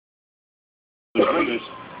the greatest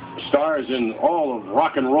stars in all of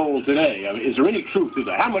rock and roll today. I mean, is there any truth to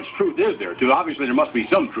that? How much truth is there to it? Obviously, there must be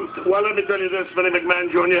some truth to it. Well, let me tell you this, Vinnie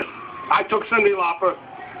McMahon Jr. I took Cyndi Lauper.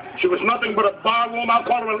 She was nothing but a barroom. I'll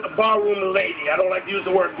call her a barroom lady. I don't like to use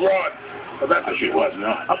the word broad, but that's what she was.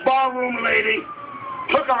 Not. A barroom lady.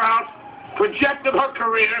 Took her out, projected her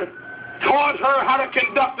career, taught her how to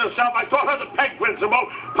conduct herself. I taught her the PEG principle,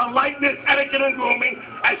 politeness, etiquette, and grooming.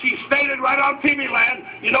 As she stated right on TV land,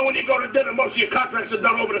 you know when you go to dinner, most of your contracts are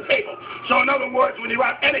done over the table. So in other words, when you're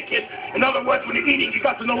out etiquette, in other words, when you're eating, you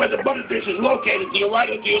got to know where the butter dish is located, to your right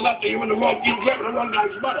or to your left, or you're in the wrong, you're grabbing the wrong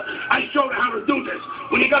guy's butter. I showed her how to do this.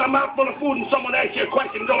 When you got a mouthful of food and someone asks you a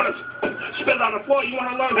question, don't want to spit it on the floor, you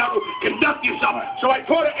want to learn how to conduct yourself. So I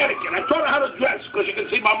taught her etiquette. I taught her how to dress, because you can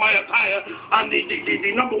see by my attire, I'm the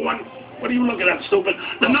number one. What are you looking at, stupid?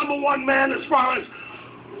 The number one man as far as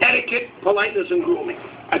etiquette, politeness, and grooming.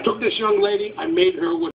 I took this young lady, I made her what